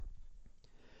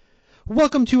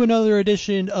Welcome to another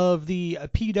edition of the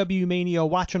PWMania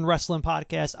Watching Rasslin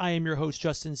Podcast. I am your host,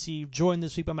 Justin Sieve, joined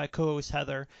this week by my co-host,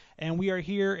 Heather. And we are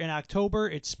here in October.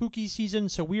 It's spooky season,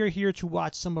 so we are here to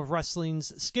watch some of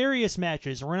wrestling's scariest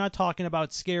matches. We're not talking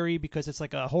about scary because it's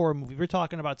like a horror movie. We're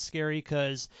talking about scary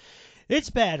because it's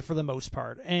bad for the most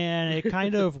part, and it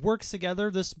kind of works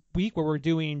together this week where we're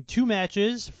doing two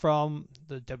matches from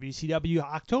the WCW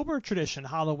October tradition,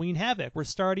 Halloween Havoc. We're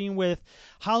starting with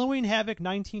Halloween Havoc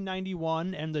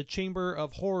 1991 and the Chamber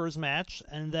of Horrors match,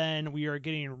 and then we are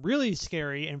getting really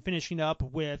scary and finishing up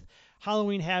with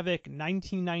Halloween Havoc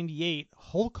 1998,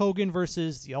 Hulk Hogan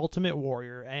versus the Ultimate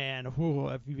Warrior. And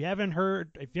if you haven't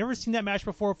heard, if you've never seen that match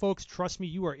before, folks, trust me,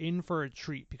 you are in for a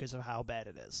treat because of how bad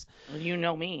it is. You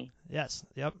know me. Yes,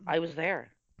 yep. I was there.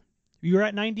 You were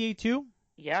at 98 too?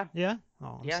 Yeah. Yeah?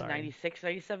 Oh, I'm sorry. 96,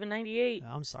 97, 98.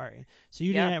 I'm sorry. So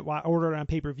you didn't order it on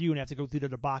pay-per-view and have to go through the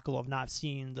debacle of not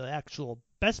seeing the actual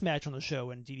best match on the show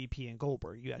in DDP and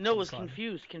Goldberg. No, it was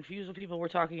confused what people were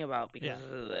talking about because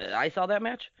I saw that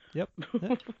match. Yep.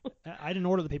 I didn't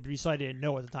order the pay-per-view, so I didn't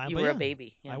know at the time. You were a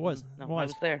baby. Yeah, I was. No, I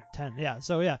was there. 10. Yeah.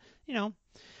 So yeah, All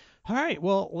right.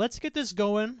 Well, let's get this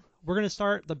going. We're going to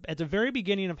start at the very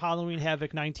beginning of Halloween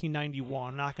Havoc 1991.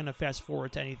 I'm not going to fast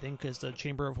forward to anything because the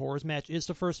Chamber of Horrors match is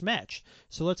the first match.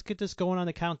 So let's get this going on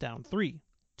the countdown. 3,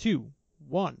 2,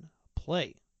 1,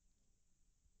 play.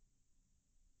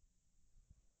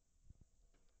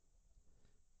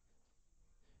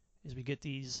 As we get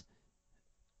these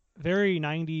very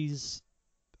 90s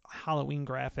Halloween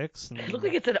graphics. It looked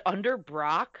like it said under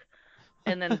Brock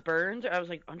and then Burns. I was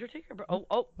like, Undertaker?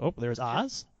 Oh, there's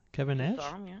Oz. Kevin Nash.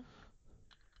 Saw him, yeah.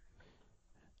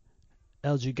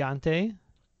 El Gigante.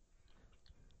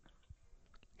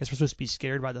 Guess we're supposed to be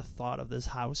scared by the thought of this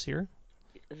house here.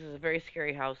 This is a very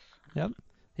scary house. Yep.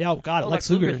 Yeah, oh God, Lex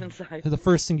Luger. Inside. The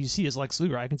first thing you see is Lex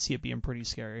Luger. I can see it being pretty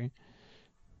scary.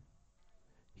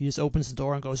 He just opens the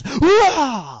door and goes,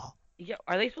 "Wah!" Yeah,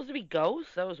 are they supposed to be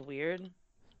ghosts? That was weird.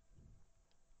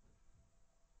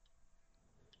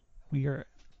 We are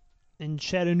in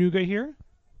Chattanooga here.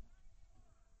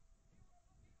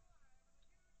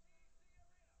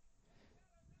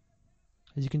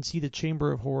 As you can see, the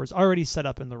Chamber of Horrors already set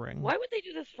up in the ring. Why would they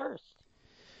do this first?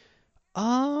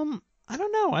 I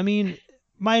don't know. I mean,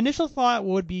 my initial thought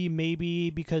would be maybe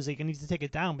because they need to take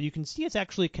it down, but you can see it's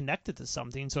actually connected to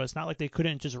something, so it's not like they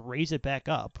couldn't just raise it back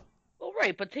up. Well,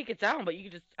 right, but take it down, but you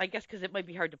could just, I guess because it might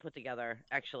be hard to put together,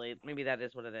 actually. Maybe that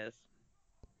is what it is.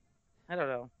 I don't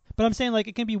know. But I'm saying, like,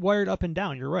 it can be wired up and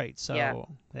down. You're right. So,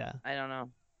 yeah. I don't know.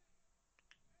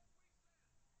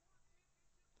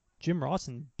 Jim Ross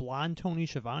and blonde Tony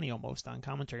Schiavone almost on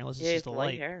commentary, unless it's just a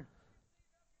light. Hair.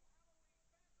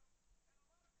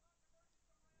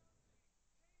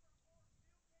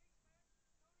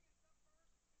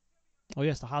 Oh,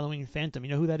 yes, the Halloween Phantom.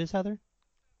 You know who that is, Heather?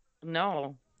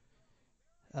 No.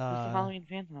 Who's the Halloween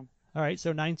Phantom? All right, so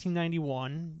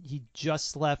 1991, he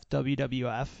just left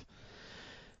WWF.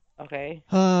 Okay.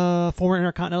 Former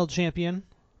Intercontinental Champion.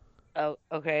 Oh,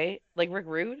 okay. Like Rick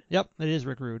Rude? Yep, it is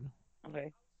Rick Rude.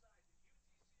 Okay.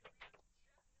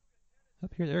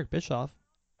 Up here's Eric Bischoff.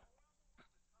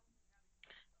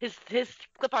 His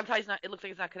clip-on tie's not. It looks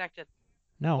like it's not connected.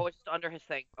 No. Oh, it's under his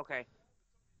thing. Okay.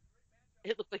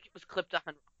 It looked like it was clipped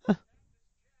on. Oh,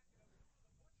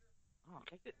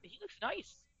 okay. He looks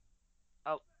nice.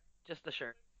 Oh, just the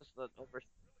shirt, just the over.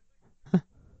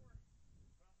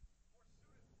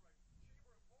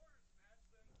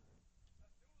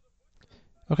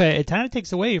 Okay, it kind of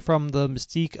takes away from the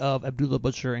mystique of Abdullah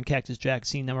Butcher and Cactus Jack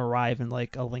seeing them arrive in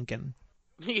like a Lincoln.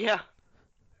 Yeah.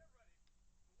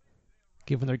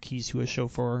 Giving their keys to a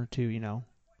chauffeur to,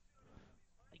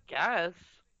 I guess.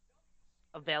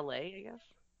 A valet, I guess.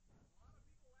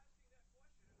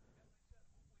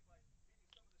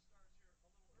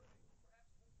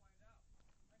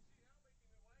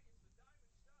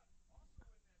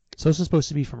 So this is supposed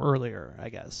to be from earlier, I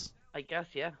guess. I guess,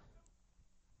 yeah.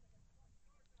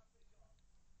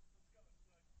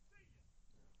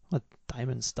 A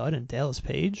Diamond Stud and Dallas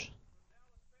Page?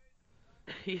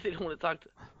 They don't want to talk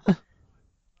to.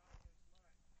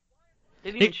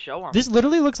 They didn't even show him. This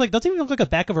literally doesn't even look like a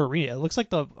back of an arena. It looks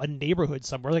like a neighborhood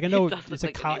somewhere. Like I know it's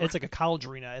like a college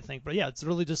arena, I think, but yeah, it's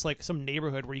really just like some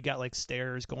neighborhood where you got like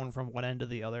stairs going from one end to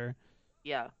the other.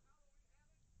 Yeah.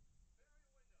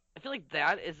 I feel like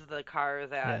that is the car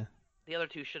that the other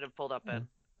two should have pulled up in.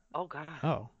 Oh God.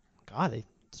 Oh God, they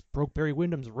just broke Barry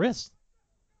Windham's wrist.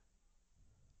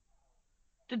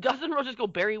 Did Dustin Rhodes just go,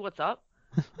 Barry, what's up?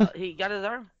 He got his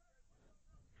arm?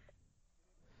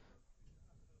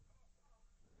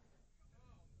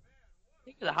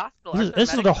 to the hospital.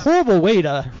 This is like a horrible way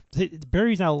to.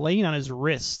 Barry's now laying on his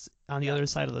wrist on the other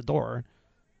side of the door.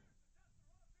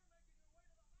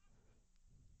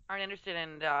 Arn Anderson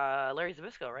and Larry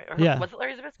Zbyszko, right? Or Yeah. Was it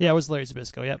Larry Zbyszko? Yeah, it was Larry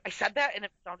Zbyszko. Yep. I said that and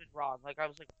it sounded wrong. Like I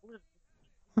was like, he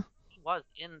was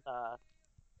in the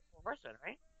Horseman,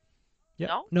 right?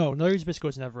 Yeah. No, Larry Zbyszko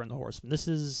was never in the Horseman. This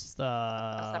is the.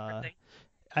 A separate thing.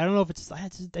 I don't know if it's. I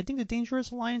think the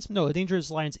Dangerous Alliance. No, the Dangerous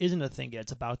Alliance isn't a thing yet.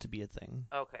 It's about to be a thing.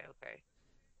 Okay.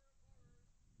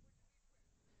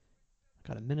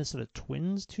 Got a Minnesota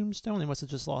Twins tombstone. They must have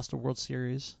just lost a World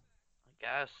Series. I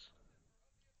guess.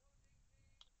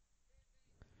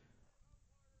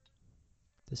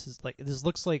 This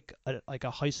looks like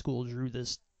a high school drew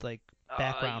this like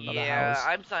background of the house.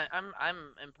 Yeah, I'm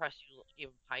impressed you gave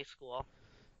him high school.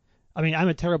 I mean, I'm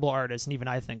a terrible artist, and even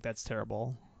I think that's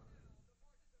terrible.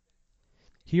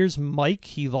 Here's Mike.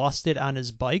 He lost it on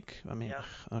his bike. I mean,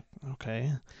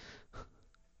 okay.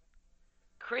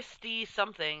 Christy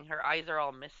something. Her eyes are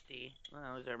all misty.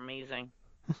 Oh, those are amazing.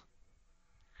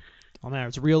 Oh man,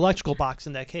 it's a real electrical box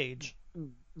in that cage.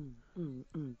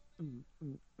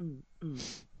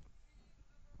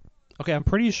 Okay, I'm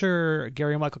pretty sure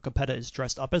Gary Michael Capetta is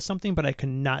dressed up as something, but I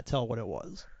cannot tell what it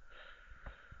was.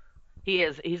 He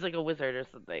is. He's like a wizard or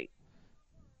something.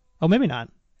 Oh, maybe not.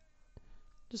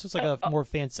 This looks like a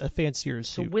fancier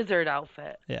suit. A wizard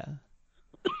outfit. Yeah.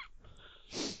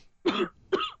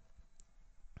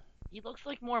 He looks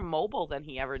like more mobile than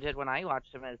he ever did when I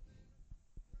watched him as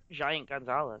Giant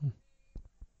Gonzalez.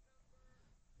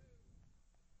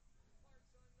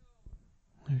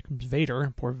 Here comes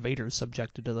Vader. Poor Vader's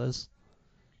subjected to this.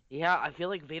 Yeah, I feel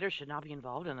like Vader should not be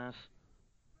involved in this.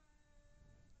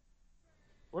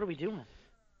 What are we doing?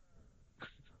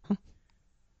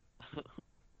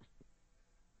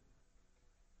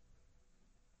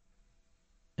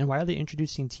 And why are they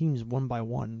introducing teams one by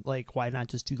one? Like, why not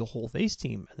just do the whole face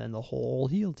team and then the whole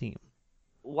heel team?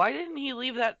 Why didn't he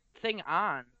leave that thing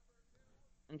on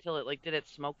until it like did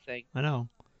its smoke thing? I know.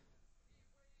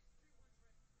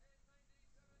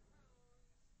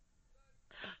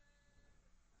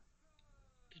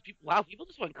 Wow, people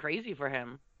just went crazy for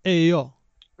him. Hey yo.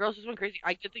 Girls just went crazy.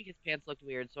 I did think his pants looked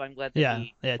weird, so I'm glad that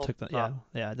he I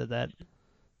did that.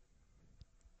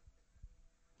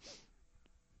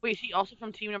 Wait, is he also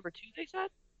from team number 2, they said?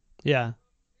 Yeah.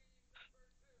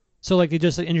 So like they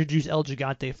just introduced El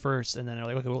Gigante first, and then they're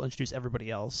like, okay, we'll introduce everybody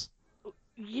else.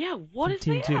 Yeah, what is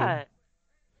team that?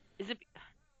 2. Is it?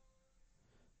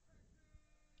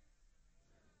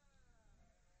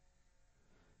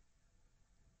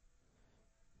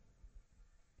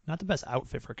 Not the best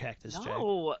outfit for Cactus Jack.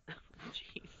 No.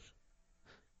 Jeez.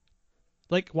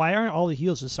 Like, why aren't all the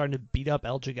heels just starting to beat up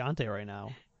El Gigante right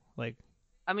now? Like,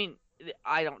 I mean,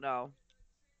 I don't know.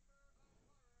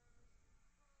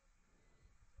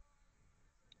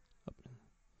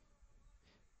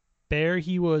 Bear,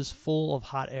 he was full of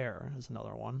hot air is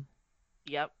another one.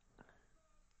 Yep.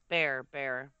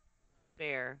 Bear.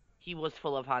 He was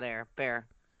full of hot air. Bear.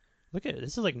 Look at it.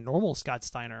 This is like normal Scott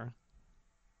Steiner.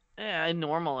 Yeah,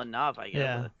 normal enough, I guess.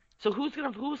 Yeah. So who's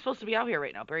supposed to be out here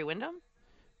right now? Barry Windham?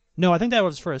 No, I think that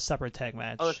was for a separate tag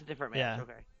match. Oh, it's a different match. Yeah.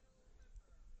 Okay.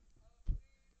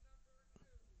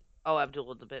 Oh,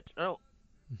 Abdul the bitch. Oh.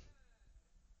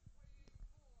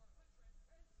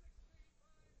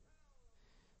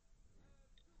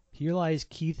 Here lies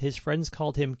Keith. His friends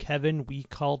called him Kevin. We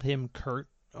called him Kurt.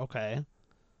 Okay.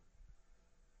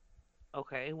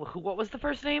 Okay. What was the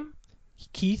first name?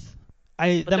 Keith.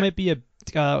 Might be a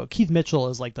Keith Mitchell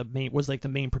is like the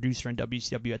main producer in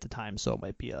WCW at the time, so it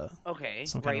might be a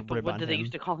some kind of but rib what on did they him.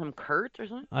 used to call him, Kurt or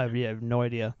something? I have no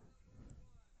idea.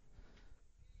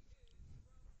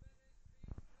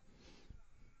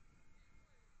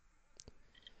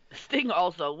 Sting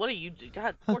also. What do you do?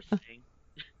 God, poor Sting.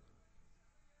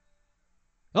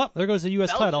 Oh, there goes the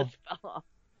U.S. title.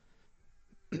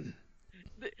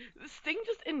 Sting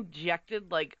just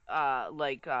injected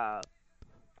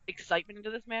excitement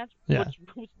into this match, Yeah.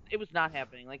 which it was not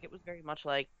happening. Like it was very much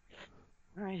like,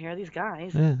 all right, here are these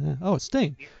guys. Yeah. Oh, it's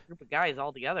Sting. A group of guys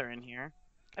all together in here.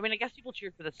 I mean, I guess people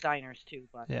cheered for the Steiners too,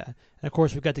 but Yeah, and of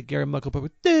course we've got the Gary Michael,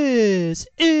 but this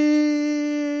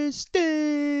is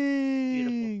Sting.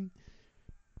 Beautiful.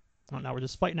 Oh, now we're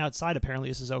just fighting outside. Apparently,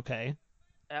 this is okay.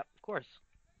 Of course.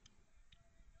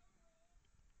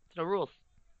 It's no rules.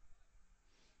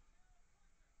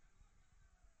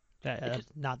 That's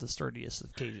not the sturdiest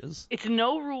of cages. It's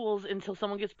no rules until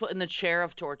someone gets put in the chair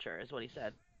of torture, is what he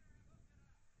said.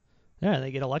 Yeah,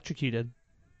 they get electrocuted.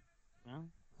 Yeah.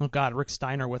 Oh God, Rick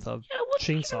Steiner with a what's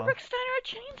chainsaw. Rick Steiner a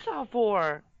chainsaw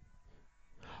for?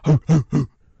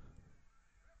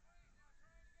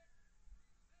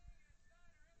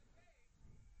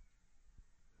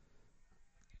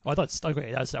 Oh, I thought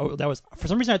okay, that was for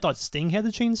some reason I thought Sting had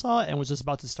the chainsaw and was just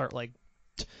about to start like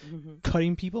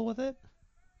cutting people with it.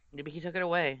 Maybe he took it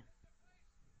away.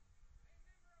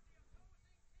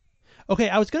 Okay,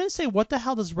 I was gonna say, what the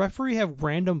hell does referee have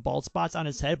random bald spots on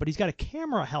his head, but he's got a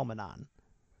camera helmet on?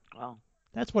 Oh,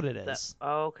 That's what it is.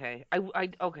 okay.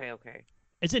 Okay.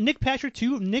 Is it Nick Patrick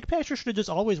too? Nick Patrick should have just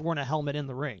always worn a helmet in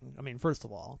the ring. I mean, first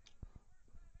of all.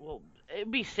 Well,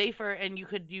 it'd be safer, and you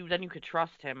could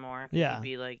trust him more. Yeah. He'd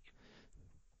be like.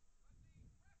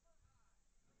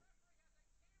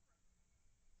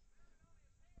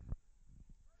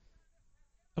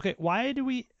 Okay, why do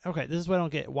we? Okay, this is what I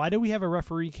don't get. Why do we have a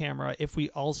referee camera if we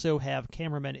also have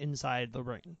cameramen inside the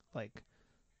ring? Like,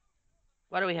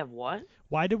 Why do we have what?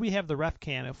 why do we have the ref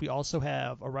cam if we also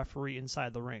have a referee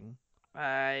inside the ring?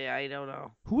 I don't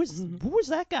know. Who is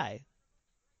that guy?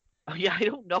 Oh yeah, I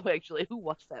don't know actually. Who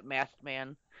was that masked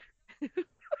man?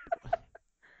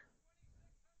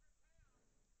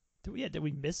 Did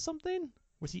we miss something?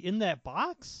 Was he in that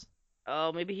box?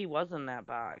 Oh, maybe he was in that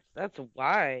box. That's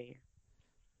why.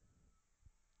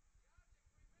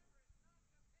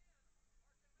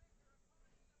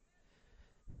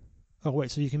 Oh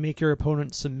wait, so you can make your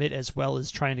opponent submit as well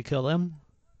as trying to kill them?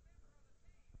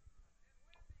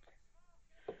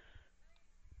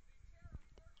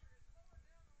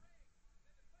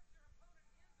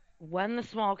 When the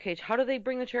small cage, how do they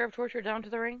bring the chair of torture down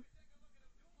to the ring?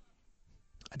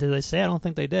 Did they say? I don't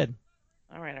think they did.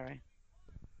 All right.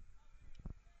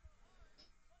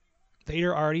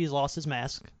 Vader already has lost his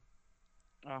mask.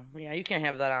 Oh, yeah, you can't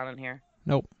have that on in here.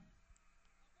 Nope.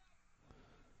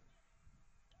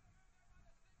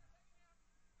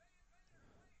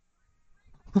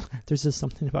 There's just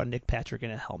something about Nick Patrick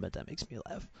in a helmet that makes me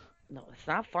laugh. No, it's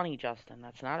not funny, Justin.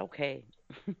 That's not okay.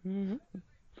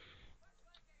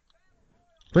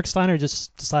 Rick Steiner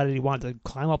just decided he wanted to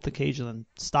climb up the cage and then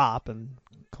stop and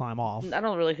climb off. I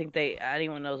don't really think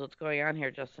anyone knows what's going on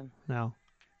here, Justin. No.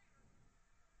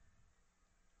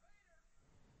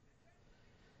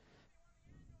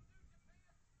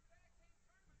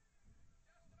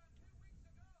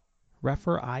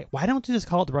 Referee. Why don't you just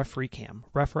call it the referee cam?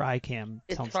 Referee cam.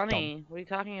 It's Sounds funny. dumb. What are you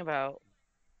talking about?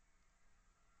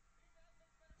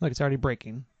 Look, it's already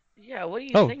breaking. Yeah, what do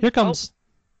you Oh, think? here comes.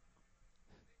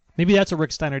 Maybe that's what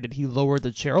Rick Steiner did. He lowered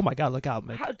the chair. Oh my God! Look out,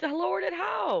 Mick. How, lowered it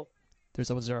how?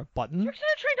 Was there a button? Rick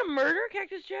Steiner trying to murder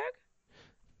Cactus Jack?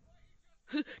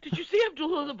 Did you see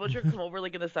Abdullah the Butcher come over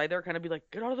like in the side there, kind of be like,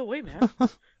 "Get out of the way, man."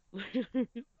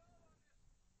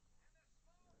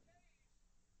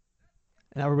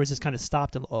 And everybody's just kind of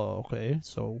stopped and, oh, okay,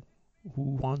 so who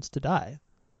wants to die?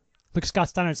 Look, Scott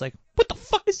Steiner's like, what the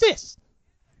fuck is this?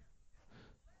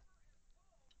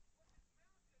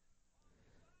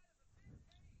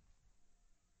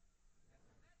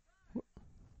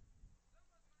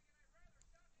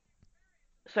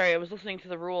 Sorry, I was listening to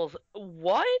the rules.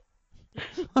 What?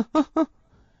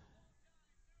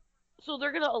 So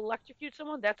they're gonna electrocute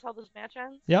someone? That's how this match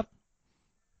ends? Yep.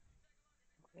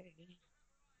 Okay.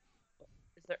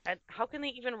 And how can they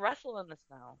even wrestle in this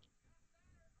now?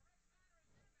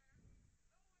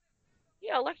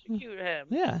 Yeah, electrocute him.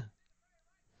 Yeah.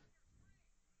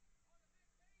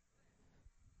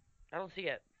 I don't see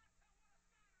it.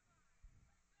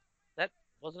 That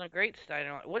wasn't a great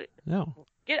Steiner. What? No.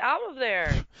 Get out of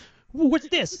there. What's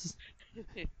this?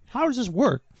 How does this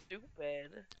work?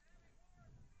 Stupid.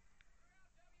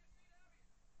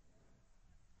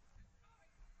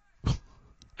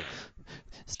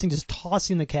 This thing just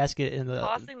tossing the casket in the...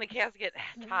 Tossing the casket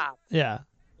top. Yeah.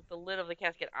 With the lid of the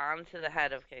casket onto the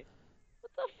head of Case.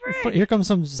 What the frick? Here comes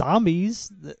some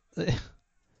zombies.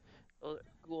 Oh,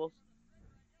 ghouls.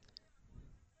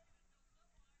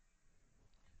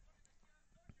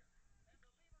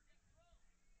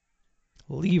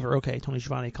 Lever. Okay, Tony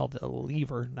Schiavone called it a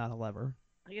lever, not a lever.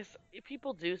 I guess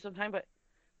people do sometimes, but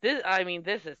this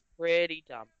is pretty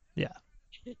dumb. Yeah.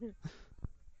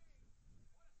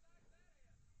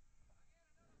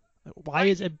 Why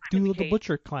is Abdullah the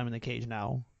Butcher climbing the cage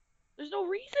now? There's no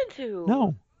reason to.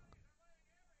 No.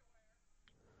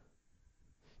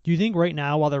 Do you think right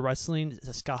now while they're wrestling,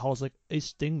 Scott Hall's like, hey,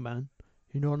 Sting, man,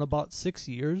 in about 6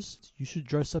 years, you should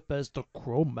dress up as the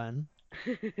Crow Man.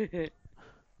 Sting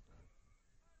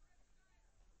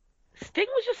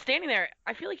was just standing there.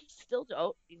 I feel like he's still...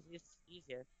 Oh, he's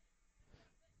here.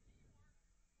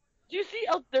 Do you see?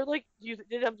 They're like,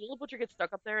 did Abdullah Butcher get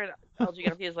stuck up there and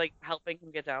LGFT is like helping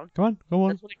him get down? Come on, go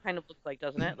on. That's what it kind of looks like,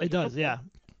 doesn't it? Like, it does, yeah.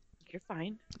 You're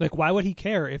fine. Like, why would he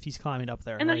care if he's climbing up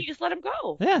there? And then you just let him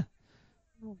go. Yeah.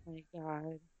 Oh my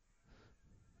God.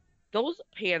 Those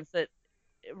pants that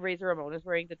Razor Ramon is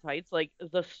wearing the tights, like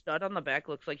the stud on the back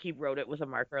looks like he wrote it with a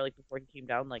marker, like before he came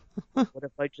down. Like, what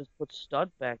if I just put stud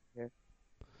back here?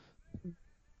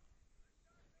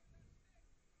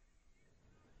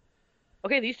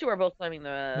 Okay, these two are both climbing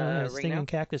Yeah, the ring Sting now. and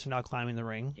Cactus are now climbing the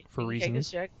ring for Sting and Cactus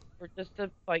reasons. Jack, for just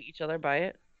to fight each other by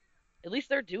it. At least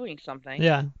they're doing something.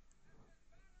 Yeah.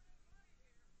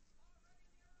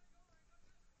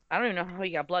 I don't even know how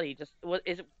he got bloody. Just what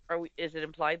is it? Is it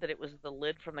implied that it was the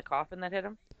lid from the coffin that hit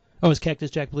him? Oh, is Cactus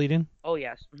Jack bleeding? Oh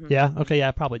yes. Yeah. Okay.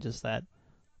 Yeah. Probably just that.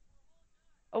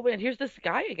 Oh man, here's this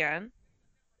guy again.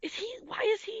 Is he? Why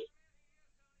is he?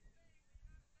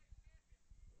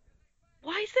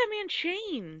 Why is that man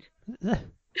chained?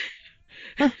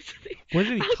 Where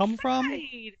did he come from?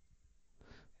 Outside.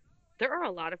 There are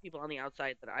a lot of people on the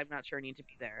outside that I'm not sure need to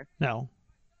be there. No.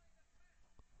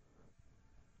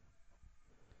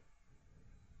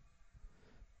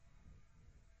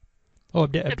 Oh,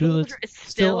 Abdullah's Is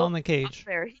still on still the up cage.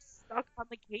 there. He's stuck on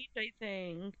the cage, I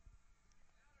think.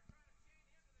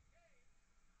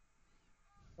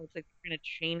 Looks like they're gonna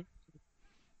chain.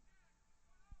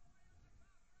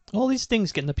 All these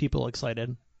things getting the people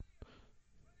excited.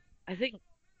 I think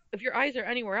if your eyes are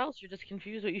anywhere else, you're just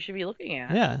confused what you should be looking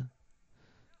at. Yeah.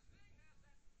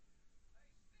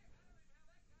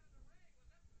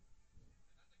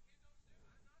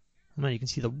 I mean, you can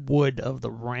see the wood of the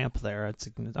ramp there.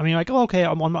 I mean, like, oh, okay,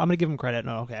 I'm going to give him credit.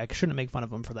 No, okay, I shouldn't make fun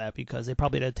of him for that because they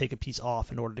probably had to take a piece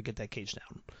off in order to get that cage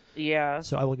down. Yeah.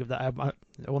 So I will give that. I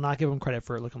will not give him credit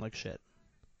for it looking like shit.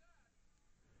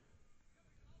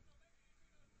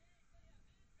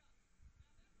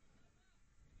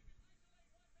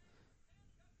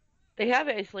 They have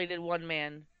isolated one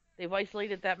man. They've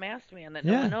isolated that masked man that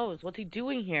no Yeah. one knows. What's he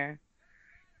doing here?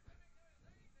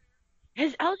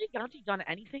 Has El Gigante done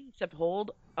anything except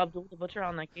hold Abdul the Butcher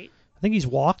on that gate? I think he's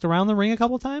walked around the ring a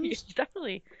couple times. He's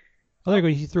definitely. Oh, there you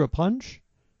go. He threw a punch.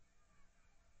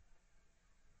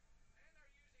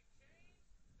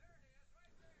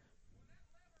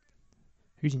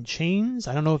 Using chains.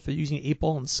 I don't know if they're using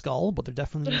 8-ball and skull, but they're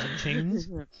definitely using chains.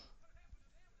 They're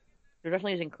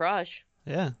definitely using Crush.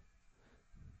 Yeah.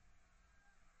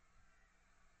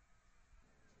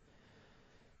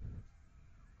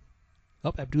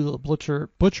 Oh, Abdullah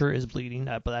Butcher is bleeding,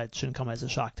 but that shouldn't come as a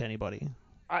shock to anybody.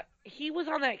 He was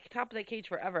on that top of that cage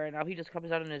forever, and now he just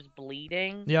comes out and is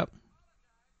bleeding. Yep.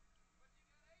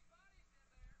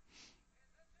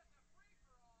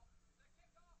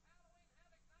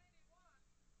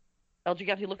 El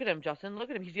Gigante, look at him, Justin. Look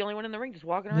at him. He's the only one in the ring just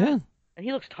walking around. Yeah. And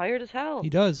he looks tired as hell.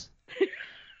 He does.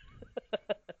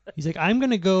 He's like, I'm going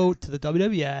to go to the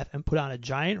WWF and put on a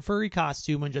giant furry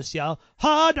costume and just yell,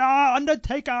 Harder,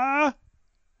 Undertaker!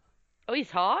 Oh,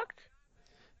 he's hawked?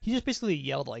 He just basically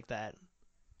yelled like that.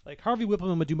 Like, Harvey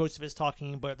Whippleman would do most of his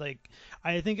talking, but, like,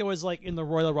 I think it was, like, in the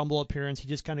Royal Rumble appearance, he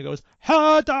just kind of goes,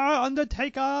 Harder,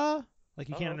 Undertaker! Like,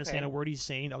 you can't understand a word he's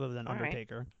saying other than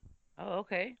Undertaker. Right. Oh,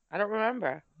 okay. I don't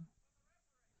remember.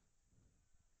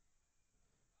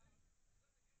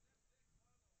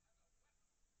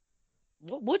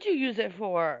 What would you use it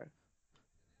for?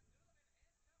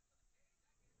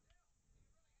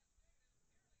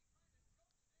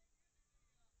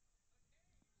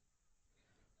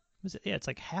 Yeah, it's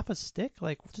like half a stick.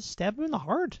 Like, just stab him in the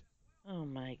heart. Oh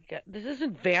my god. This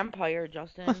isn't vampire,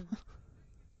 Justin.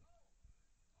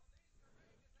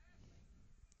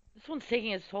 This one's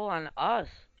taking its toll on us.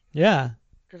 Yeah.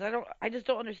 Because I just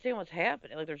don't understand what's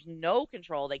happening. Like, there's no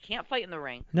control. They can't fight in the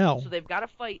ring. No. So they've got to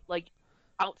fight, like,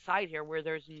 outside here where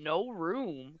there's no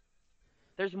room.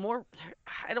 There's more,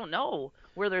 I don't know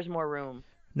where there's more room.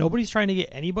 Nobody's trying to get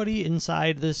anybody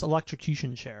inside this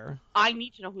electrocution chair. I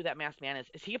need to know who that masked man is.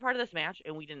 Is he a part of this match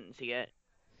and we didn't see it?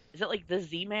 Is it like the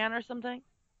Z-Man or something?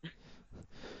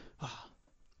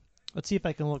 Let's see if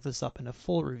I can look this up in a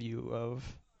full review of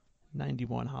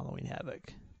 91 Halloween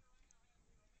Havoc.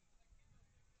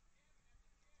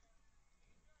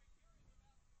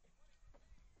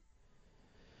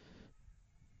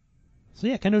 So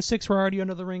yeah, Kendo 6 were already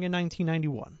under the ring in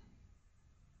 1991.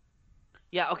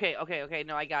 Yeah, okay.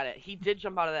 No, I got it. He did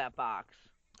jump out of that box.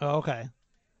 Oh, okay.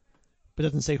 But it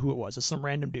doesn't say who it was. It's some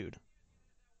random dude.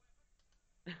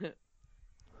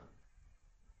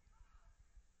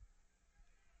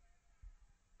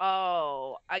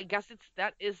 Oh, I guess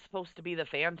that is supposed to be the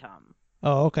Phantom.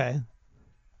 Oh, okay.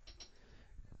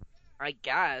 I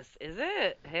guess. Is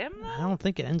it him though? I don't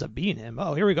think it ends up being him.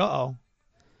 Oh, here we go. Oh.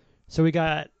 So we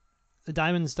got the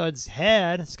Diamond Studs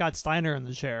had Scott Steiner in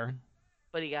the chair.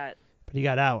 But he got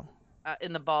out.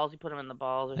 in the balls. He put him in the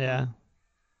balls. Or Yeah. something.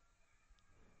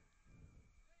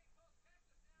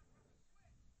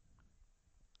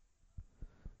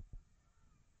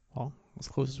 As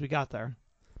close as we got there.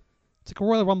 It's like a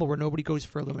Royal Rumble where nobody goes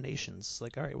for eliminations.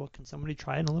 Like, all right, well, can somebody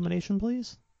try an elimination,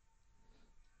 please?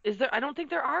 Is there? I don't think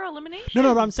there are eliminations.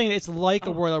 No, but I'm saying it's like a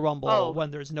Oh. Royal Rumble Oh.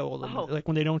 when there's no Oh. like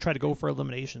when they don't try to go for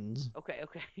eliminations. Okay.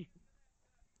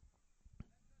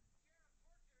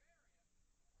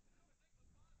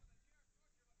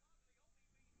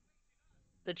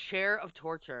 The chair of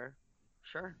torture.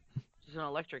 Sure. It's an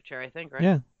electric chair, I think, right?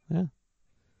 Yeah.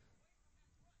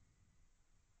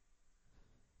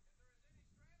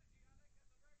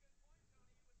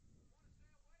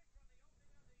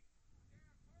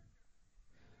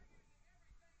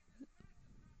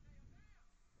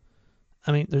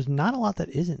 I mean, there's not a lot that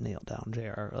isn't nailed down,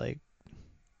 JR. Like,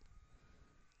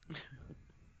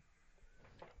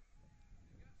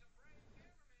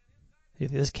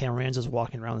 if this cameraman's just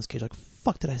walking around this cage like,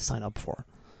 fuck did I sign up for?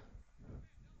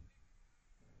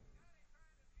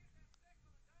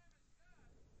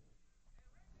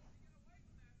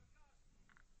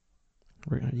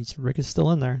 Rick is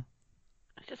still in there.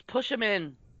 Just push him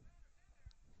in.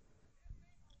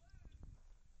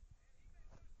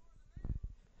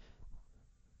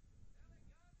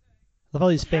 I love all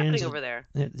these What's fans happening over there?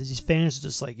 These fans are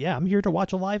just like, yeah, I'm here to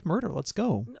watch a live murder. Let's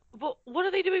go. But what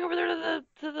are they doing over there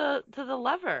to the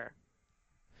lever?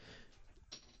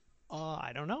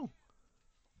 I don't know.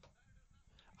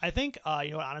 I think,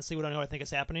 you know what, honestly, what I know I think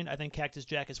is happening? I think Cactus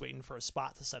Jack is waiting for a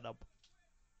spot to set up.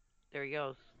 There he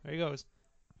goes. There he goes.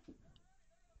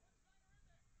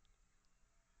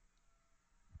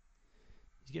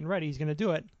 He's getting ready. He's going to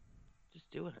do it. Just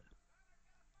do it.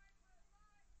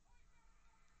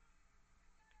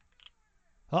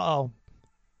 Uh-oh.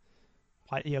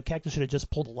 Cactus should have just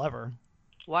pulled a lever.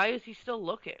 Why is he still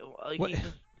looking? Like, What? he's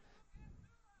just...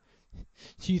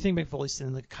 So you think Mick Foley's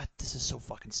sitting like, God, this is so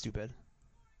fucking stupid.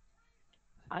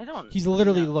 I don't... He's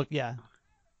literally know. yeah.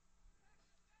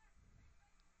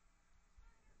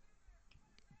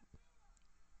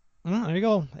 There you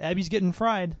go. Abby's getting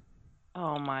fried.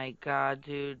 Oh my god,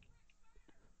 dude.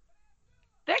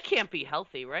 That can't be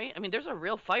healthy, right? I mean, there's a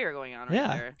real fire going on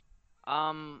right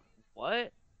there.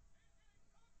 What?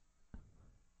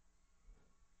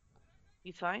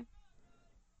 He's fine?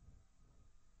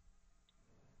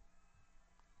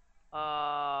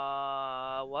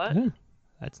 What?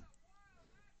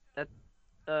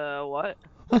 Yeah, What?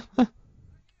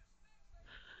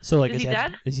 So, like, Is he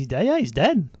dead? Is he dead? Yeah, he's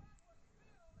dead.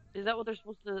 Is that what they're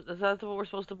supposed to... Is that what we're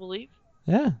supposed to believe?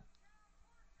 Yeah.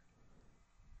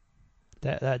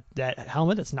 That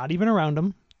helmet that's not even around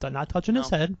him, not touching his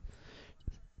head.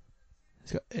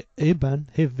 He's got, hey, Ben.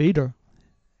 Hey, Vader.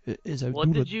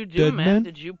 What did you do, man?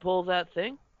 Did you pull that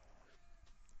thing?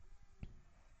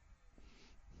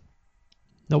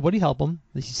 Nobody help him.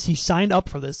 He signed up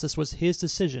for this. This was his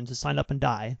decision to sign up and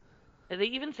die. And they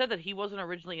even said that he wasn't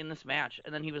originally in this match,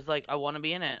 and then he was like, I want to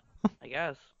be in it, I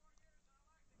guess.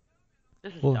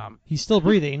 This is dumb. He's still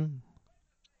breathing.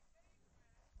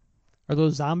 Are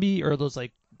those zombie or those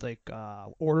like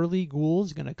orderly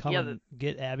ghouls gonna come and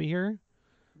get Abby here?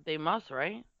 They must,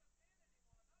 right?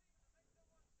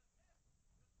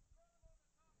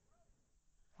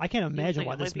 I can't imagine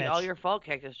why this match. It might be all your fault,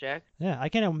 Cactus Jack. Yeah, I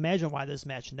can't imagine why this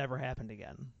match never happened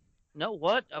again. No,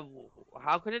 what?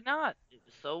 How could it not?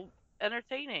 It's so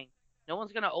entertaining. No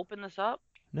one's gonna open this up?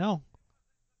 No.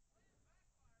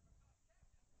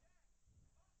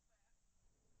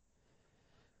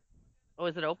 Oh,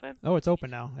 is it open? Oh, it's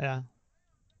open now. Yeah.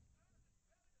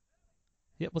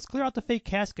 Yep. Let's clear out the fake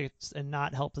caskets and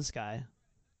not help this guy.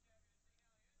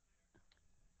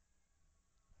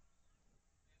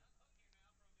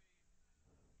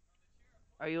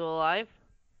 Are you alive?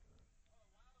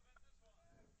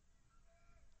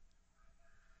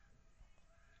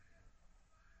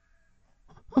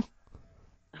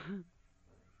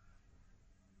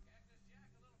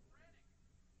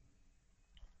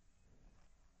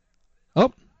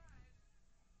 Oh.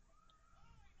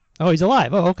 Oh, he's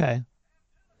alive. Oh, okay.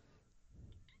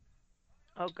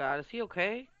 Oh God, is he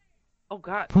okay? Oh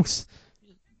God.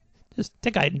 Just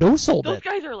that guy no-sold it. Those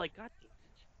guys are like, God.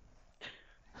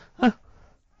 Huh.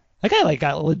 That guy like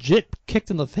got legit kicked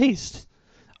in the face.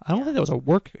 I don't think that was a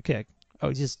work kick.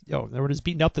 Oh, they were just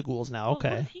beating up the ghouls now. Okay.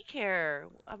 What does he care?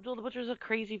 Abdul the Butcher's a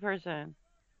crazy person.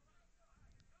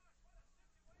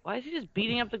 Why is he just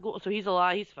beating up the ghouls? So he's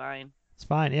alive. He's fine. It's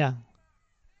fine. Yeah.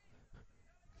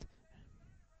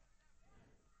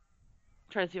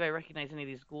 I'm trying to see if I recognize any of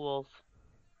these ghouls.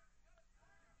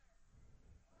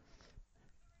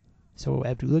 So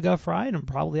Abdullah got fried, and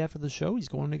probably after the show, he's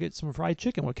going to get some fried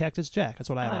chicken with Cactus Jack. That's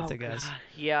what I have to guess. God.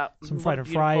 Yeah. Some fried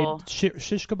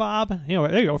shish kebab.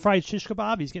 There you go, fried shish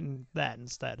kebab. He's getting that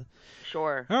instead.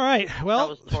 Sure. All right. Well, that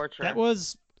was torture. That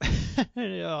was.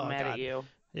 I'm mad at you.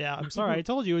 Yeah, I'm sorry. I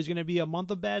told you it was going to be a month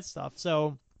of bad stuff.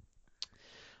 So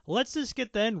let's just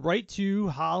get then right to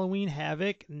Halloween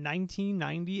Havoc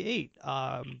 1998.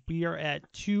 We are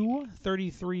at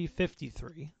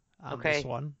 2:33:53 on this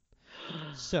one.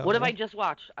 So what have I just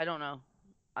watched? I don't know.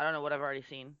 I don't know what I've already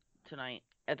seen tonight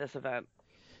at this event.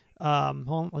 Hold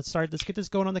on, let's get this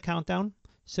going on the countdown.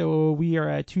 So we are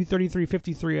at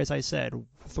 2:33:53, as I said.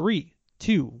 3,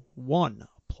 2, 1,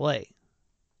 play.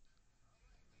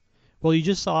 Well,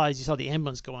 you saw the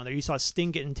ambulance go on there. You saw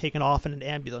Sting getting taken off in an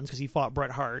ambulance because he fought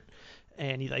Bret Hart,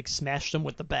 and he smashed him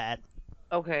with the bat.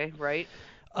 Okay, right.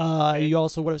 You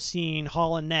also would have seen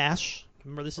Hall and Nash.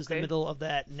 Remember, this is the middle of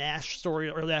that Nash story,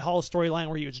 or that Hall storyline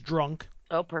where he was drunk.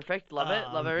 Oh, perfect. Love it.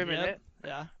 Love every minute.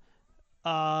 Yeah.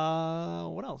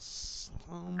 What else?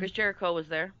 Chris Jericho was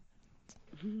there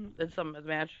in some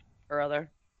match or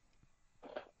other.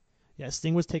 Yeah,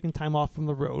 Sting was taking time off from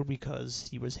the road because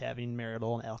he was having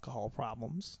marital and alcohol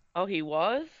problems. Oh, he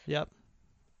was? Yep.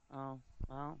 Oh,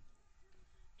 well.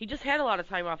 He just had a lot of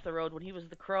time off the road when he was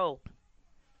the Crow.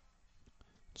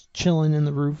 Chilling in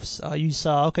the roofs. You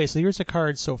saw, okay, so here's the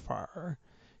card so far.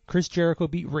 Chris Jericho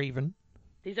beat Raven.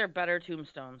 These are better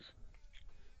tombstones.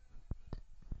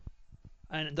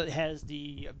 And it has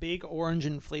the big orange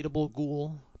inflatable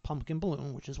ghoul pumpkin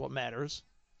balloon, which is what matters.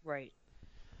 Right.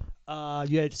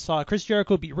 You saw Chris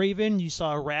Jericho beat Raven. You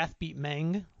saw Wrath beat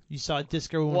Meng. You saw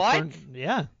Disco Inferno. What?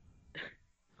 Yeah.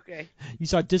 Okay. You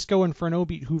saw Disco Inferno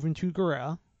beat Juventud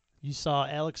Guerrera. You saw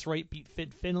Alex Wright beat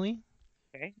Fit Finley.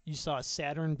 Okay. You saw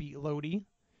Saturn beat Lodi.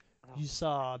 Oh. You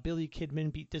saw Billy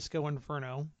Kidman beat Disco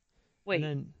Inferno. Wait,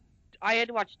 I had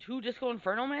to watch 2 Disco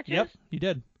Inferno matches? Yep, you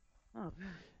did. Oh, God.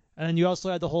 And then you also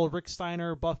had the whole Rick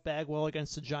Steiner, Buff Bagwell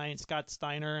against the giant Scott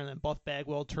Steiner, and then Buff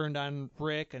Bagwell turned on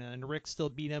Rick, and then Rick still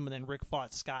beat him, and then Rick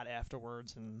fought Scott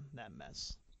afterwards, and that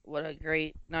mess. What a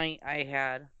great night I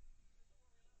had.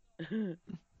 Look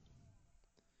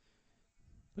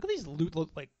at these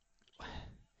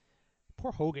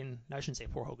poor Hogan. No, I shouldn't say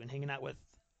poor Hogan. Hanging out with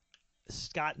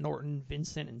Scott Norton,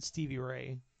 Vincent, and Stevie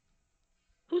Ray.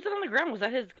 Who's that on the ground? Was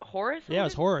that his Horace? Yeah, it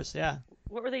was Horace. Yeah.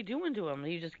 What were they doing to him?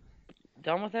 He just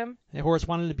done with him? Yeah, Horace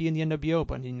wanted to be in the NWO,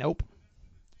 but nope.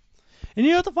 And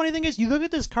you know what the funny thing is? You look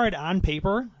at this card on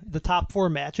paper, the top 4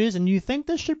 matches, and you think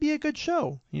this should be a good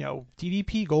show. You know,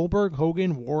 DDP, Goldberg,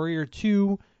 Hogan, Warrior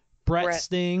 2, Bret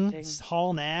Sting,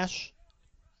 Hall Nash.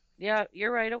 Yeah,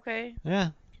 you're right. Okay.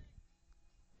 Yeah.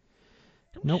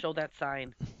 Don't show that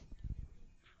sign.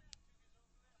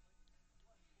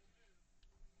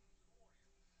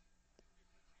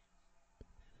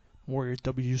 Warrior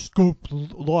W scope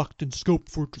locked and scope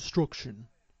for destruction.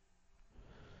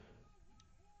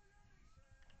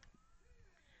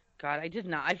 God, I did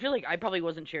not. I feel like I probably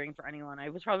wasn't cheering for anyone. I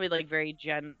was probably very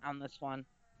Jen on this one.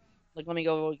 Let me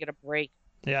go get a break.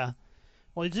 Yeah.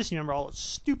 Well, you just remember all the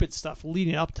stupid stuff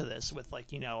leading up to this with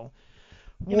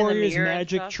Warrior's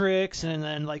magic tricks, and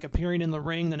then appearing in the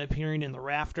ring, then appearing in the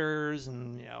rafters,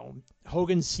 and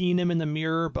Hogan seeing him in the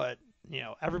mirror, but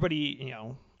everybody,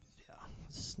 yeah,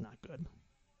 it's not good.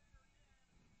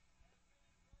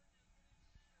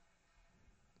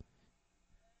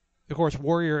 Of course,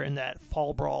 Warrior in that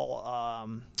Fall Brawl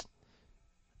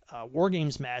War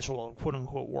Games match, well, quote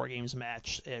unquote War Games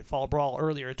match at Fall Brawl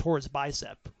earlier, towards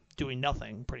bicep, doing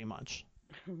nothing pretty much.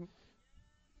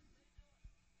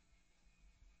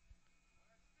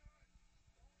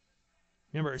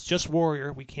 Remember, it's just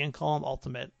Warrior. We can't call him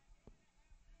Ultimate.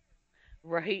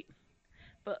 Right.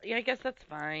 But yeah, I guess that's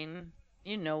fine.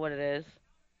 You know what it is.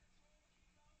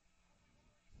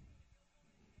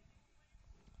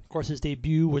 Of course, his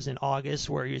debut was in August,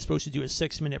 where he was supposed to do a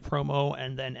 6-minute promo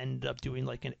and then ended up doing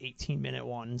an 18-minute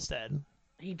one instead.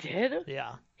 He did?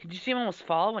 Yeah. Did you see him almost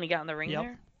fall when he got in the ring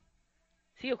there?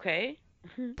 Is he okay?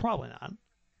 Probably not.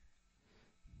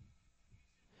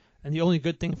 And the only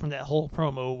good thing from that whole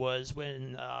promo was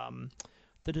when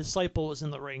the Disciple was in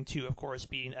the ring too, of course,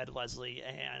 being Ed Leslie,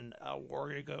 and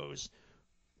Warrior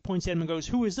points at him and goes,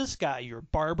 "Who is this guy? Your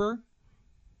barber?"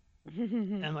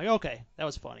 And I'm like, okay, that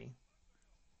was funny.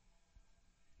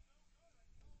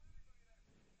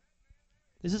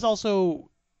 This is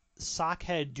also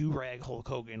sockhead do-rag Hulk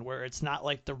Hogan, where it's not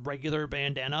like the regular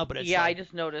bandana, but it's I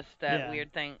just noticed that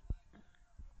weird thing.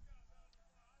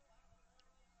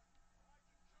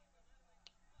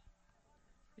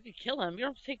 You could kill him. You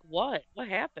don't have to take what? What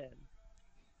happened?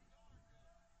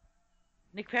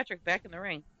 Nick Patrick back in the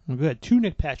ring. Good. 2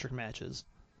 Nick Patrick matches.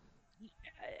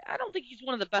 I don't think he's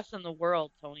one of the best in the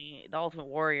world, Tony. The Ultimate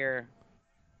Warrior.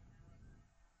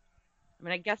 I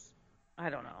mean, I guess I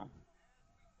don't know.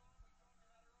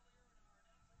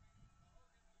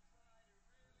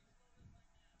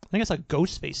 I think I saw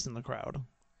Ghostface in the crowd.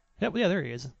 Yep, yeah, there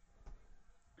he is.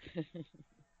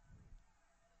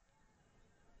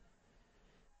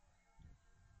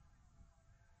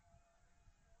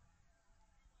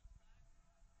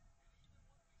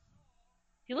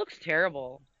 He looks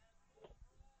terrible.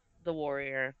 The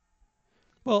Warrior.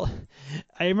 Well,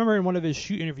 I remember in one of his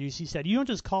shoot interviews, he said, "You don't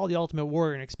just call the Ultimate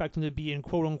Warrior and expect him to be in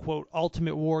quote unquote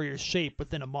Ultimate Warrior shape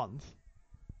within a month."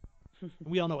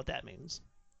 We all know what that means.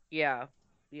 Yeah.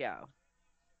 Yeah.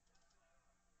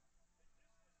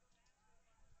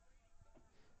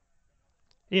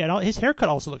 Yeah, and his haircut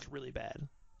also looks really bad.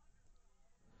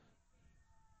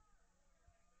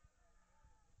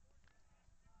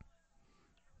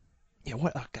 Yeah,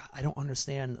 what? Oh, God, I don't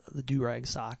understand the do-rag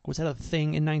sock. Was that a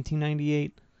thing in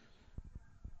 1998?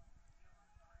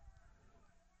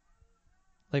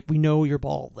 Like, we know you're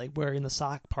bald. Like, wearing the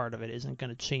sock part of it isn't going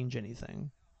to change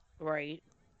anything. Right.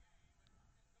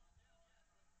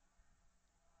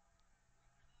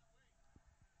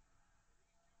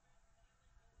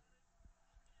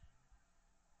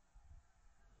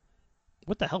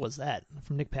 What the hell was that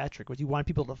from Nick Patrick? Would you want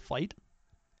people to fight?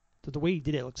 The way he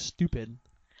did it looks stupid.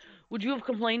 Would you have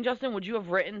complained, Justin? Would you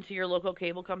have written to your local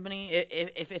cable company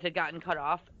if it had gotten cut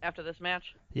off after this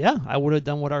match? Yeah, I would have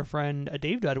done what our friend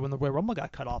Dave did when the Royal Rumble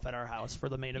got cut off at our house for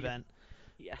the main event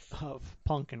Yes. of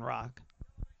Punk and Rock.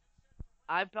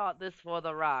 I bought this for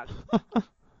The Rock.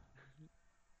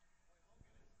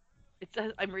 It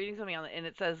says I'm reading something on it, and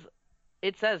it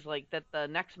says like that the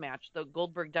next match, the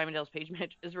Goldberg Diamond Dallas Page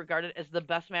match, is regarded as the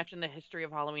best match in the history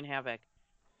of Halloween Havoc,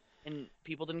 and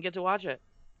people didn't get to watch it.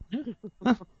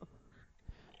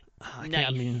 Nice.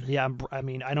 I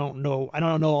mean, I don't know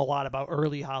a lot about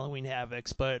early Halloween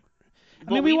Havocs, but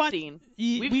I Well, mean,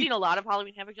 we've seen a lot of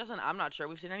Halloween Havoc, Justin. I'm not sure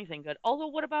we've seen anything good. Although,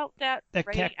 what about that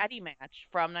Ray Eddie match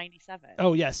from '97?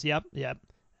 Oh yes, yep.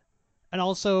 And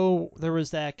also there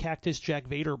was that Cactus Jack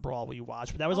Vader brawl we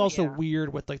watched, but that was also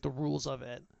weird with like the rules of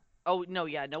it. Oh no,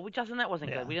 yeah, no, Justin, that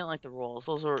wasn't good. We didn't like the rules.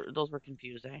 Those were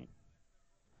confusing.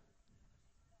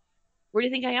 Where do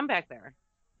you think I am back there?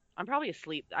 I'm probably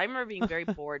asleep. I remember being very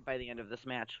bored by the end of this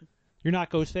match. You're not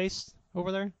Ghostface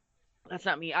over there? That's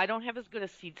not me. I don't have as good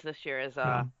as seats this year as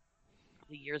the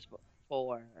years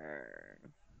before.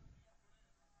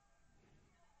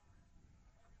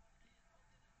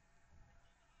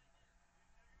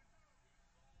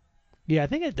 Yeah, I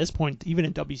think at this point, even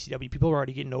in WCW, people were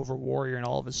already getting over Warrior and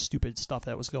all of his stupid stuff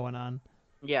that was going on.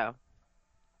 Yeah.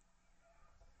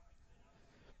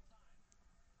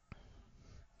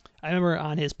 I remember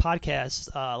on his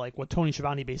podcast, like what Tony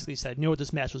Schiavone basically said, you know what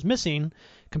this match was missing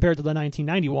compared to the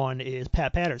 1991 is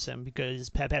Pat Patterson,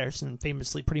 because Pat Patterson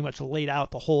famously pretty much laid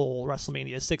out the whole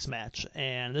WrestleMania 6 match,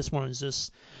 and this one is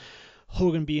just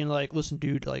Hogan being like, listen,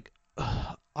 dude, like,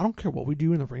 I don't care what we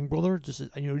do in the ring, brother. Just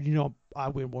I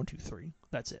win 1, 2, 3.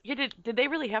 That's it. Yeah. Did they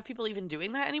really have people even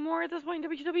doing that anymore at this point in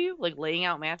WCW? Like laying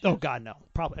out matches? Oh God, no.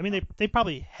 Probably. I mean, they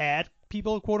probably had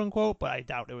people, quote unquote, but I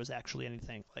doubt it was actually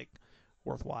anything like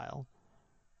worthwhile.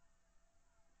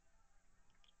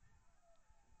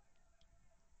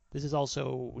 This is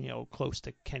also, close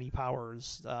to Kenny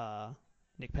Powers,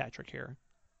 Nick Patrick here.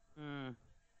 Mm.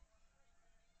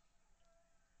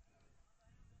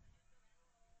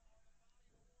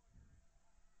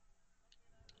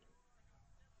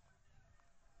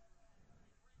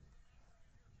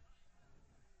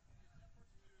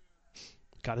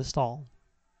 Got to stall.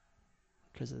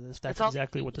 Because that's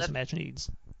exactly what this match needs.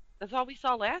 That's all we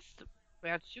saw last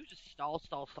match too. Just stall.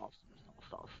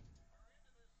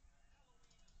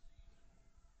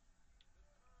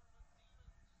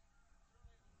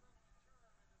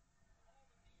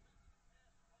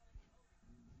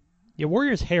 Yeah,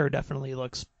 Warrior's hair definitely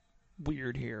looks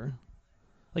weird here.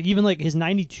 Like even like his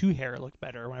 '92 hair looked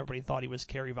better when everybody thought he was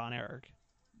Kerry Von Erich.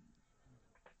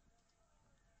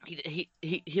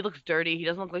 He looks dirty. He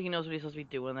doesn't look like he knows what he's supposed to be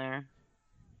doing there.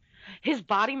 His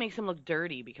body makes him look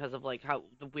dirty because of like how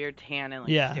the weird tan and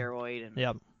like steroid and.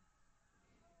 Yep.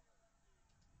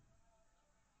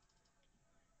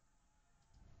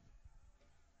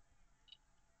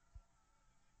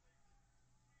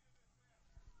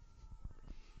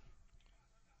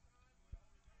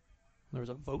 There was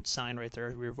a vote sign right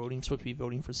there. We were supposed to be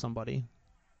voting for somebody.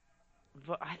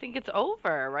 I think it's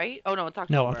over, right? Oh no, it's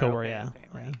October. No, October, okay, yeah. Okay,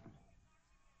 right.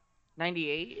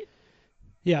 98.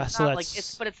 Yeah, it's so not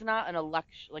that's. but it's not an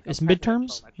election. Like it's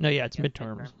midterms. No, yeah, it's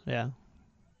midterms. Yeah.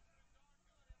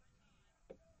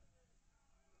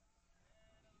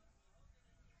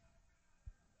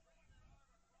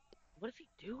 What is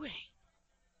he doing?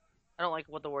 I don't like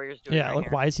what the Warrior's doing Yeah, right look,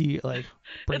 here. why is he like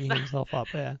It's bringing not- himself up?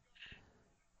 Yeah.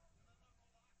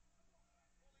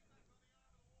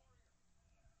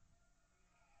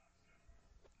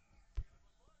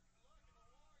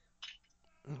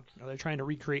 They're trying to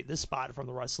recreate this spot from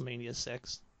the WrestleMania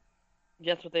 6.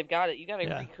 That's what they've got it. You got to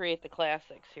Yeah. recreate the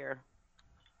classics here.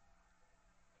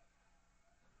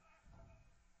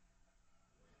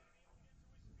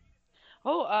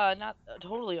 Oh, not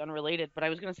totally unrelated, but I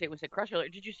was gonna say it was a crush earlier.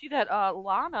 Did you see that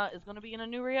Lana is gonna be in a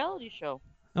new reality show?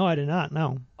 No, I did not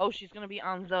know. Oh, she's gonna be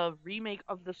on the remake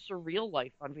of The Surreal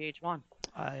Life on VH1.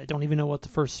 I don't even know what the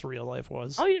first Surreal Life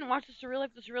was. Oh, you didn't watch The Surreal Life?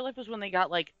 The Surreal Life was when they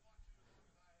got like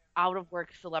out of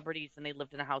work celebrities and they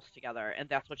lived in a house together, and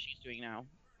that's what she's doing now.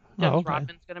 Oh, Dennis okay.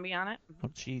 Rodman's gonna be on it. Oh,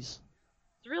 jeez.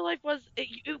 Surreal Life was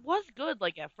it was good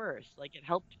like at first, like it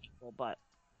helped people, but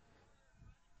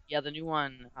yeah, the new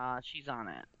one, she's on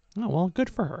it. Oh, well, good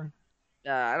for her.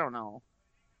 I don't know.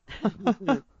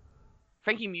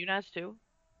 Frankie Muniz too.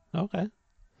 Okay.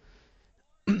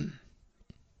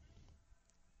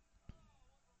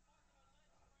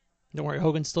 Don't worry,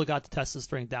 Hogan still got to test his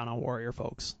strength down on Warrior,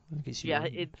 folks. In case you Yeah,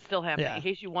 it's still happening. Yeah. In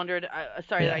case you wondered,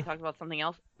 sorry that Yeah. I talked about something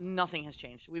else. Nothing has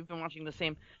changed. We've been watching the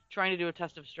same, trying to do a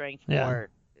test of strength Yeah. for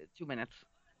 2 minutes.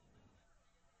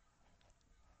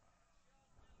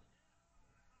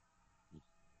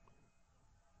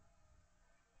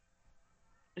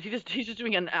 He's just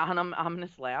doing an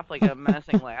ominous laugh, like a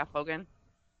menacing laugh, Hogan.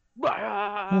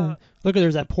 Look,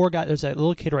 there's that poor guy. There's that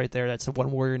little kid right there. That's a One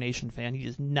Warrior Nation fan. He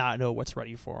does not know what's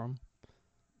ready for him.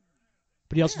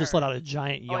 But he also just let out a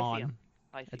giant Oh, I see yawn him.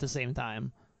 I see. at the same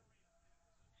time.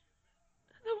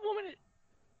 The woman,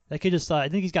 That kid just. I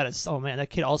think he's got a. Oh man, that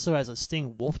kid also has a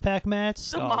Sting Wolfpack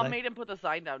match. the mom made him put the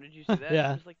sign down. Did you see that?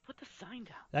 Yeah. She was like, put the sign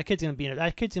down. That kid's gonna be in.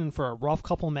 That kid's in for a rough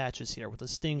couple matches here with a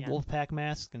Sting Yeah. Wolfpack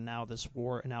mask and now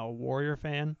a Warrior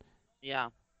fan. Yeah.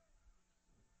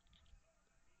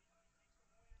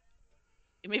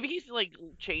 Maybe he's like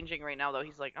changing right now though.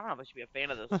 He's like, I don't know if I should be a fan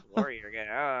of this warrior guy.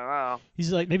 I don't know.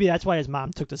 He's like, maybe that's why his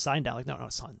mom took the sign down. Like, no,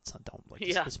 son, don't. Like,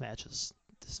 Yeah. this match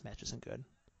isn't good.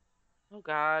 Oh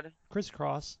God.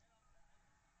 Crisscross.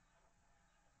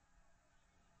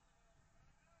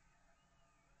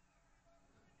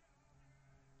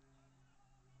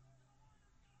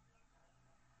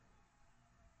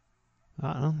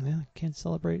 I don't know. Yeah, can't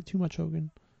celebrate too much,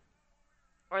 Hogan.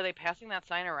 Are they passing that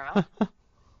sign around?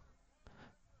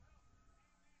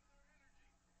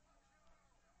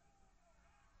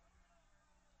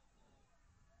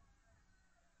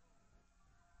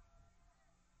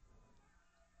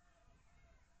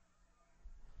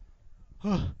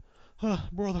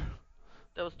 Brother.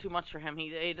 That was too much for him. He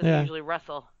doesn't Yeah. usually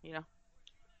wrestle, you know.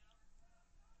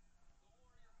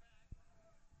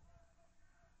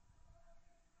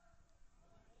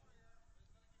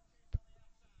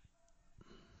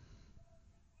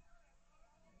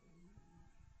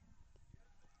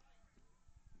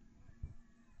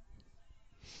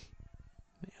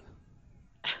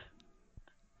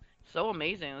 So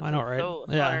amazing. I know, right? So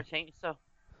Yeah. entertaining.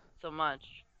 So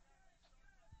much.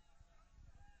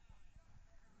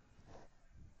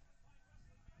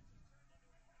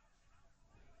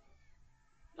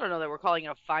 I don't know that we're calling it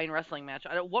a fine wrestling match.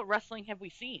 What wrestling have we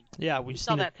seen? Yeah, We we've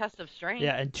saw seen it. that test of strength.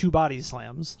 Yeah, and 2 body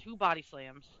slams. 2 body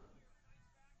slams.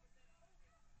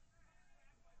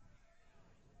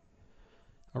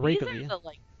 A rake These of are you.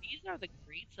 these are the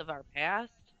greats of our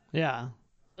past. Yeah.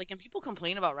 Like, and people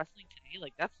complain about wrestling today.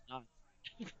 Like, that's nuts.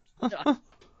 Nuts.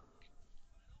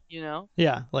 You know?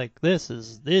 Yeah, like this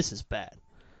is bad.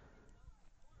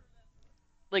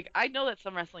 Like, I know that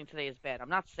some wrestling today is bad. I'm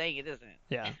not saying it isn't.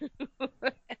 Yeah.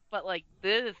 But like,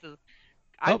 this is.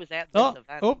 I was at this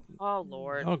event. Oh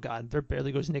Lord. Oh God, there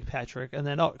barely goes Nick Patrick, and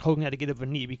then Hogan had to get up a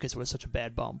knee because it was such a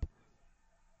bad bump.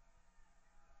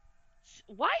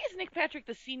 Why is Nick Patrick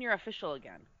the senior official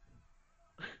again?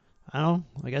 I don't know.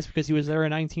 I guess because he was there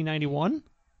in 1991.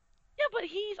 Yeah, but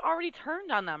he's already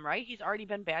turned on them, right? He's already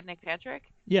been bad Nick Patrick.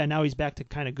 Yeah, now he's back to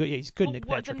kind of good. Yeah, he's good Well, Nick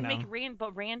what, Patrick then now.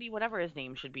 But Randy, whatever his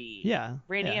name should be. Yeah.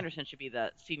 Randy yeah. Anderson should be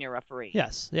the senior referee.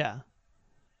 Yes. Yeah.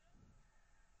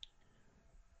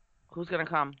 Who's gonna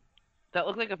come? That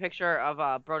looked like a picture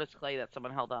of Brodus Clay that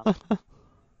someone held up.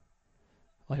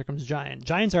 Well, here comes Giant.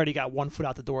 Giant's already got 1 foot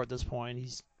out the door at this point.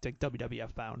 He's like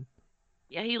WWF bound.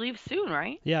 Yeah, he leaves soon,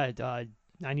 right? Yeah,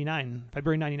 99.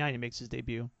 February 99, he makes his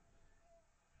debut.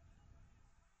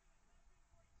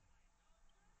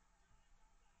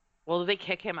 Well, did they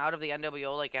kick him out of the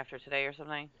NWO like after today or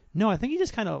something? No, I think he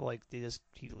just kind of like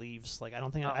he leaves. Like I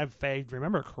don't think Oh. if I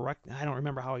remember correct. I don't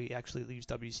remember how he actually leaves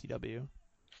WCW.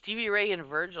 Stevie Ray and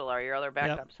Virgil are your other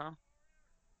backups, huh?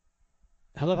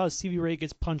 I love how Stevie Ray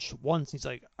gets punched once. He's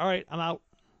like, all right, I'm out.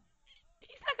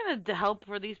 He's not going to help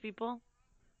for these people.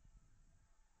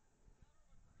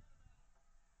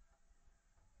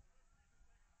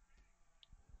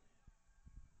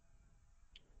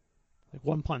 Like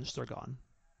one punch, they're gone.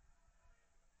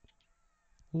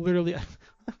 Literally,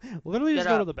 literally Get just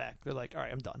go to up. the back. They're like, all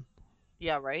right, I'm done.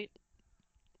 Yeah, right?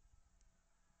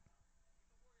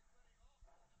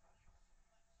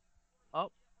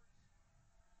 Oh,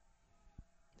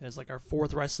 There's like our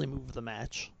fourth wrestling move of the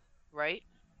match. right?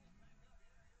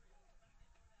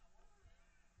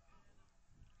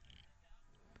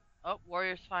 Oh,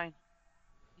 Warrior's fine.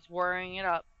 He's worrying it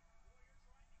up.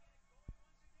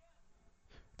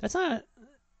 That's not.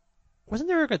 Wasn't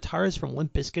there a guitarist from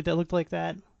Limp Bizkit that looked like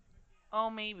that? Oh,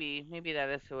 maybe. Maybe that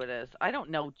is who it is. I don't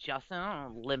know, Justin. I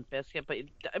don't know Limp Bizkit,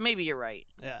 but maybe you're right.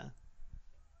 Yeah.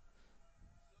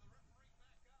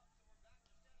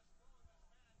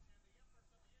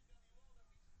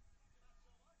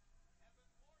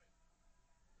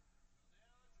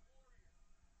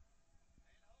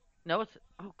 No, it's.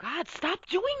 Oh, God, stop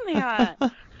doing that!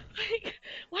 Like,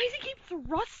 why does he keep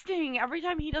thrusting every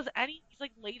time he does any? He's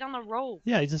like laid on the rope.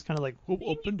 Yeah, he's just kind of like It's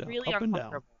making up me and down, really up and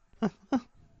down. uncomfortable.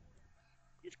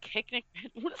 He's kick Nick.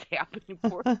 What is happening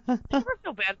for? I never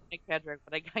feel bad for Nick Patrick,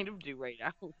 but I kind of do right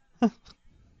now.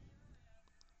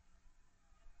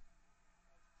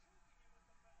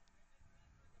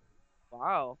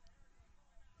 Wow.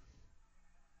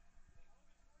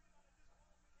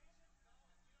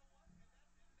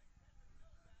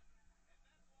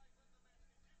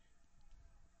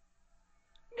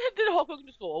 Did Hulk Hogan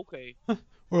just go, okay,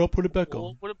 Or I'll put it back we'll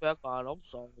on. put it back on. I'm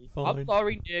sorry. I'm Fine.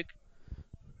 sorry, Nick.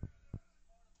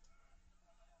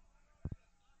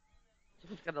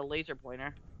 Someone's got a laser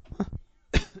pointer.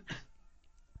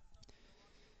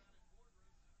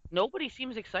 Nobody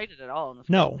seems excited at all in this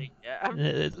No, match.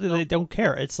 Yeah. they don't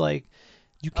care. It's like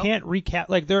you Oh, can't recap.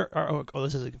 Like there are. Oh,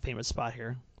 this is a famous spot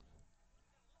here.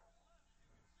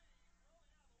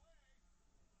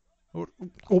 Oh,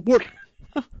 what?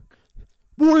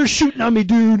 Warrior's shooting on me,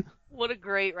 dude. what a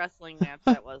great wrestling match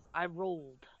that was. I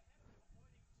rolled.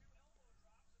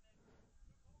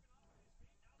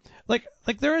 Like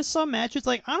there are some matches.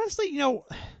 Like honestly,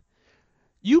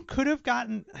 you could have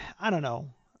gotten. I don't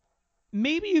know.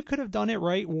 Maybe you could have done it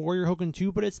right, Warrior Hogan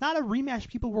 2, but it's not a rematch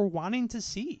people were wanting to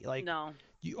see. Like, No.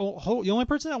 the only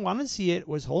person that wanted to see it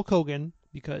was Hulk Hogan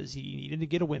because he needed to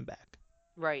get a win back.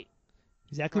 Right.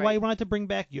 Exactly why he wanted to bring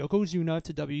back Yokozuna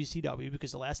to WCW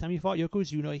because the last time he fought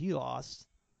Yokozuna, he lost.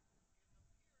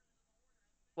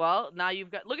 Well, now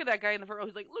you've got. Look at that guy in the front row.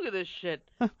 He's like, look at this shit.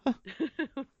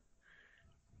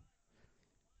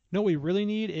 No, what we really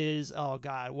need is, oh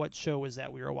God, what show was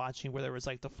that we were watching where there was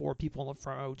like the four people in the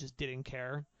front row who just didn't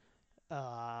care?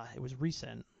 It was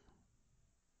recent.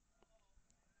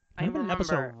 I Might have been an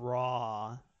episode remember. of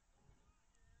Raw.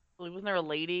 Wasn't there a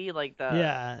lady like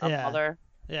Yeah, a yeah, mother?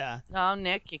 yeah. No,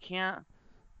 Nick, you can't.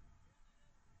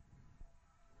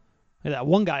 Yeah, that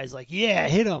one guy's like, yeah,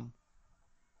 hit him.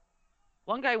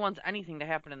 One guy wants anything to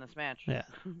happen in this match. Yeah.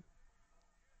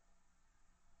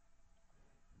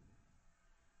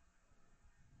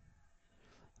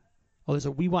 Oh, there's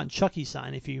a "We Want Chucky"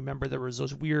 sign. If you remember, there was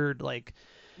those weird like,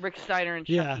 Rick Steiner and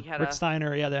yeah, Chucky had Rick a.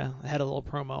 Steiner. Yeah, they had a little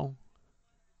promo,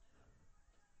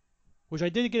 which I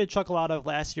did get a chuckle out of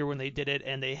last year when they did it,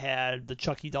 and they had the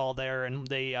Chucky doll there, and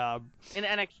they In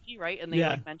NXT, right? And they yeah,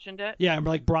 like mentioned it. yeah, and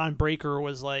like Braun Breaker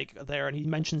was like there, and he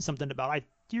mentioned something about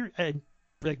I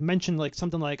like mentioned like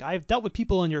something like I've dealt with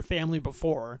people in your family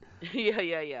before.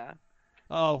 Yeah.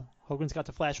 Oh, Hogan's got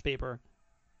the flash paper.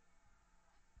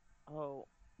 Oh,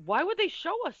 why would they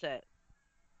show us it?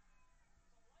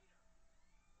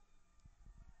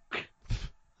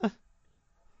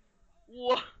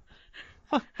 What?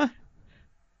 Look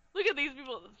at these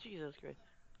people. Jesus Christ.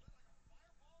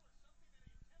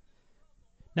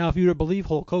 Now, if you were to believe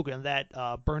Hulk Hogan, that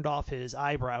burned off his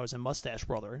eyebrows and mustache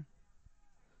brother.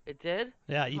 It did?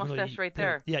 Yeah, even though Mustache right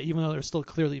there. yeah, even though they're still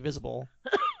clearly visible.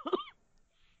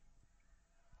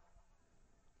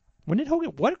 When did Hogan?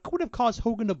 What would have caused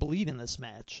Hogan to bleed in this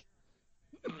match?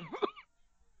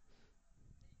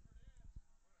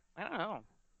 I don't know.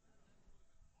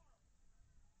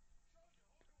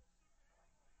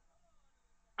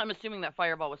 I'm assuming that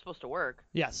fireball was supposed to work.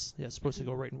 Yes, yeah, it's supposed to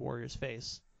go right in Warrior's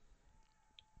face.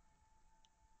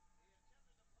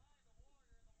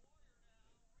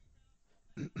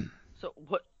 So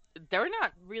what? They're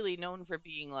not really known for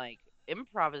being like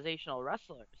improvisational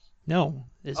wrestlers. No,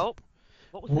 is Oh,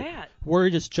 what was that? Warrior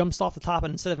just jumps off the top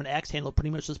and instead of an axe handle, pretty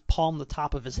much just palm the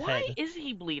top of his Why head. is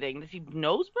he bleeding? Is he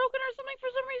nose broken or something for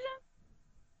some reason?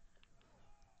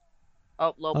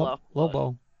 Oh, low blow. Low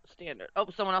blow. Standard. Oh,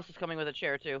 someone else is coming with a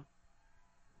chair, too.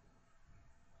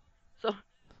 So,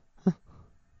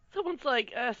 someone's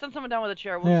like, send someone down with a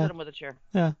chair. We'll Yeah. send him with a chair.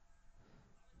 Yeah.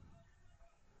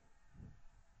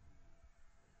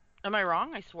 Am I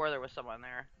wrong? I swore there was someone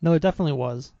there. No, it definitely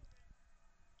was.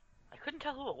 I couldn't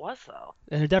tell who it was, though.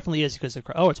 And it definitely is because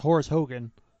it's Horace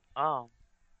Hogan. Oh.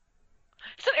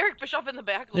 Is that Eric Bischoff in the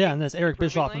back? Yeah, and there's Eric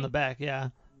Bischoff in approvingly? the back, yeah.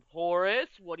 Horace,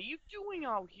 what are you doing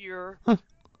out here?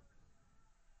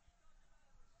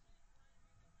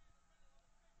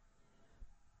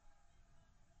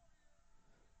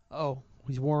 Oh,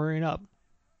 he's warming up.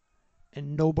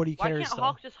 And nobody Why cares, can't though.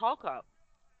 Hulk just Hulk up?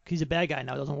 He's a bad guy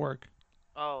now. It doesn't work.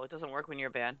 Oh, it doesn't work when you're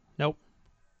bad. Nope.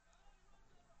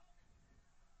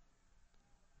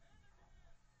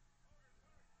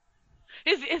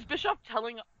 Is Bischoff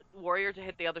telling Warrior to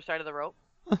hit the other side of the rope?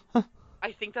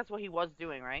 I think that's what he was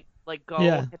doing, right? Like, go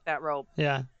Yeah. hit that rope.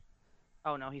 Yeah.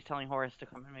 Oh, no, he's telling Horace to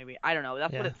come in, maybe. I don't know.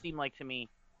 That's what Yeah. it seemed like to me.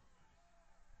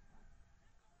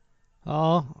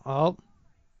 Oh.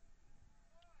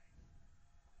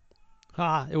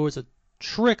 It was a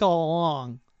trick all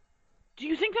along. Do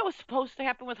you think that was supposed to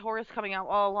happen with Horace coming out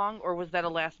all along, or was that a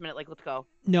last minute, like, let's go?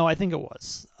 No, I think it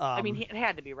was. I mean, it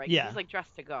had to be, right? 'Cause yeah. He's, like,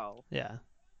 dressed to go. Yeah.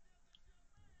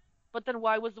 But then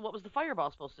what was the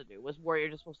fireball supposed to do? Was Warrior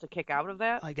just supposed to kick out of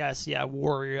that? I guess, yeah,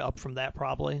 Warrior up from that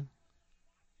probably.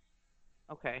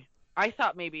 Okay. I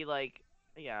thought maybe, like,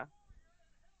 yeah.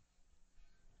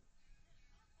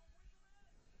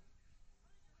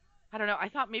 I don't know. I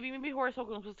thought maybe Horace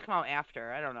Hogan was supposed to come out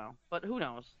after. I don't know. But who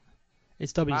knows?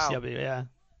 It's WCW, yeah.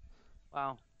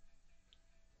 Wow.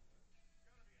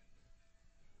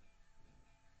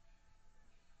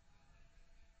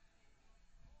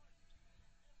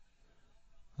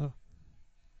 Oh.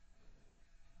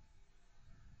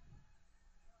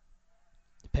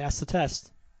 Pass the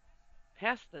test.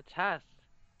 Pass the test.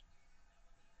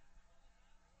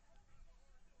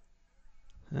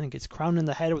 I think it's crowned in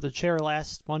the head with a chair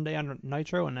last Monday on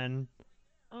Nitro, and then...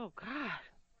 Oh, God.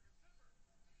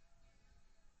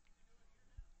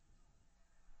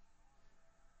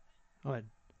 What?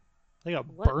 They got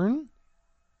What? burn?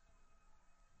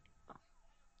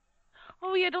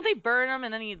 Oh, yeah, don't they burn him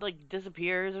and then he, like,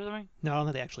 disappears or something? No, I don't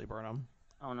think they actually burn him.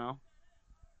 Oh, no.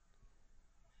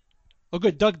 Oh,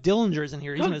 good. Doug Dillinger's in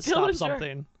here. He's Doug going to stop Dillinger.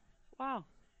 something. Wow.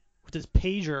 With his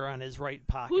pager on his right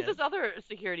pocket. Who's this other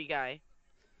security guy?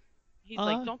 He's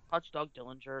like, don't touch Doug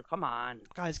Dillinger. Come on.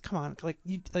 Guys, come on.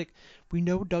 We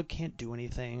know Doug can't do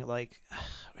anything.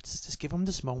 Let's just give him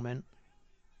this moment.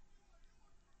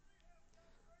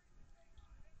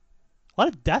 A lot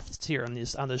of deaths here on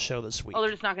this show this week. Oh,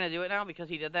 they're just not going to do it now because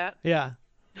he did that? Yeah.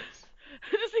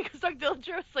 Just because Doug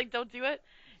Dillinger was like, don't do it.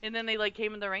 And then they, like,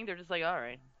 came in the ring. They're just like, all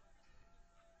right.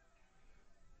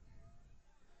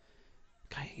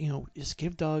 Just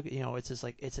give Doug, it's his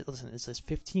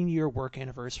 15-year work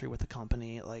anniversary with the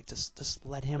company. Just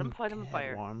let him fight him have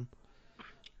fire. one.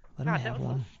 Let God, him have that was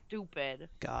one. so stupid.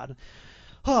 God.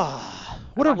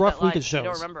 What a rough week of shows. I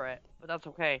don't remember it, but that's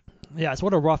okay. Yeah, it's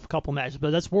what a rough couple matches,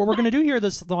 but that's what we're gonna do here.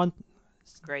 This one.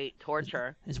 Great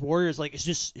torture. His Warrior's like, is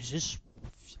this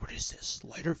what is this?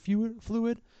 Lighter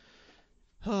fluid?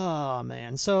 Oh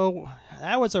man. So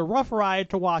that was a rough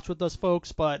ride to watch with us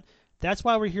folks, but that's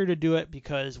why we're here to do it,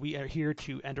 because we are here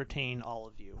to entertain all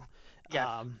of you.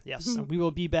 Yes. Yes. We will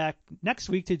be back next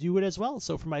week to do it as well.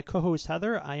 So for my co-host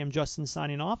Heather, I am Justin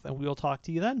signing off, and we will talk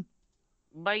to you then.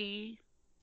 Bye.